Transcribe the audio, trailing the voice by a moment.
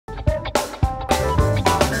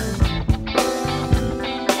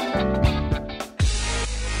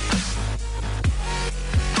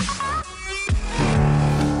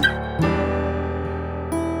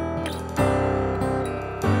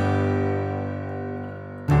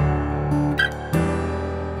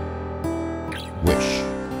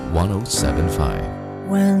1075.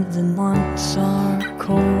 When the months are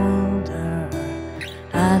colder,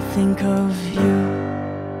 I think of you.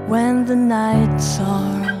 When the nights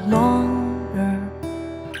are longer,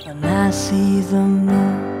 when I see the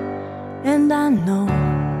moon, and I know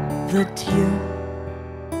that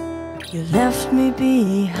you left me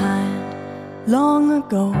behind long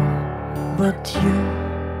ago, but you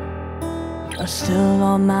are still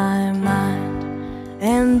on my mind.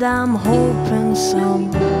 And I'm hoping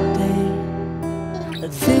someday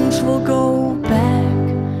that things will go back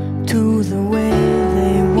to the way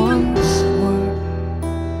they once were,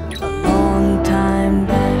 a long time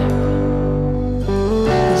back.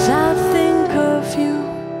 'Cause I think of you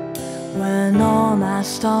when all my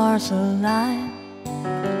stars align.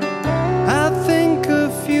 I think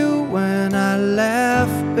of you when I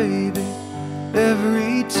laugh, baby,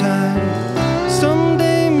 every time.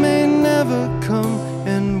 Someday may never come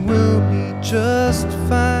and we'll be just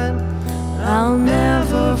fine. I'll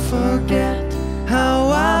never forget how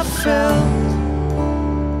I felt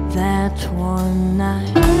that one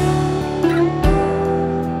night.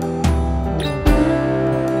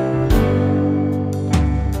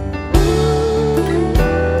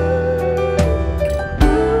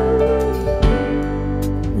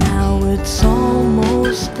 Now it's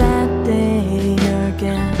almost that day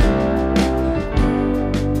again,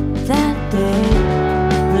 that day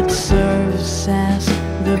that serves as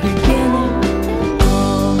the beginning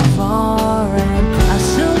of our end. I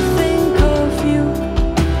still think of you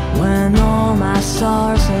when all my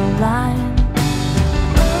stars align.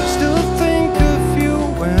 Still think of you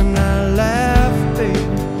when I laugh, baby,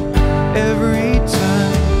 every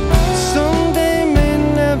time. Someday may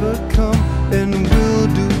never come and we'll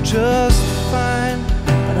do just fine.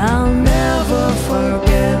 But I'll never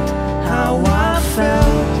forget how I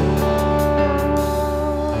felt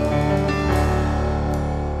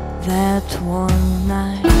that one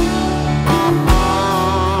night.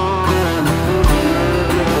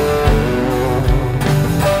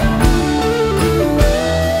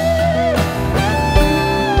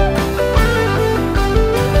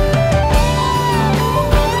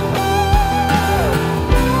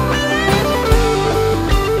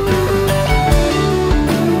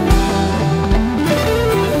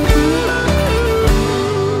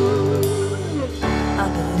 I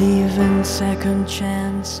believe in second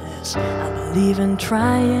chances, I believe in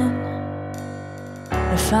trying.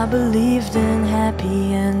 If I believed in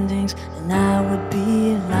happy endings, then I would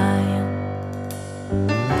be lying.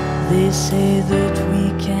 They say that we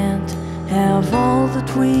can't have all that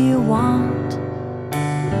we want.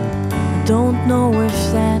 I don't know if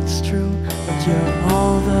that's true, but you're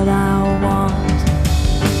all that I want.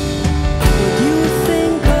 Would you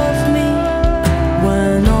think of me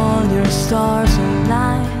when all your stars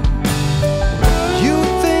align? You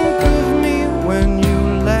think of me when you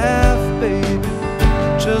laugh, baby,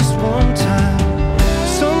 just one time.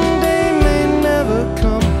 Someday may never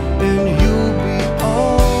come and you'll be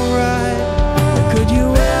alright. Could you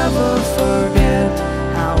ever forget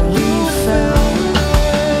how we felt?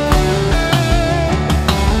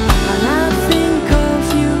 And I think of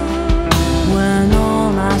you when all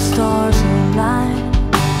my stars align.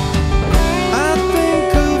 I think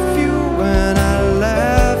of you when I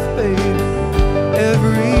laugh, baby,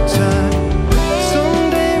 every time.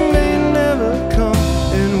 Someday may never come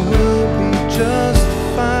and we'll be just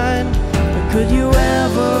fine. But could you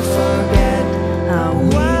ever forget how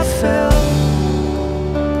we felt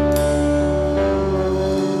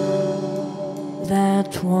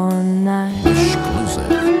that one night?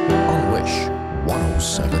 WISHclusive on Wish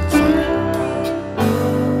 1075.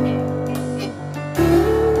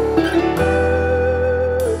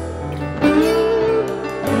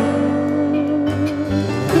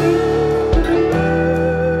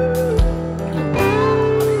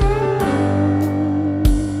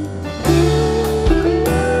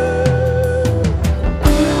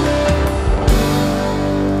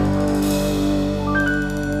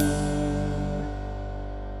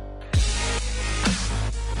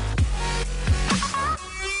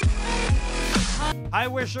 Hi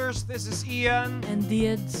Wishers, this is Ian And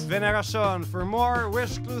Diads. Veneracion. For more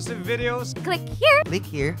WISHclusive videos, Click here. Click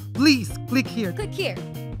here. Please click here. Click here.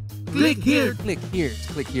 Click here. Click here.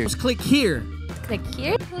 Click here. Just click here. Click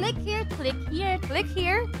here. Click here. Click here. Click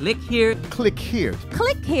here. Click here. Click here.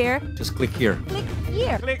 Click here. Just click here. Click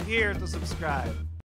here. click here to subscribe.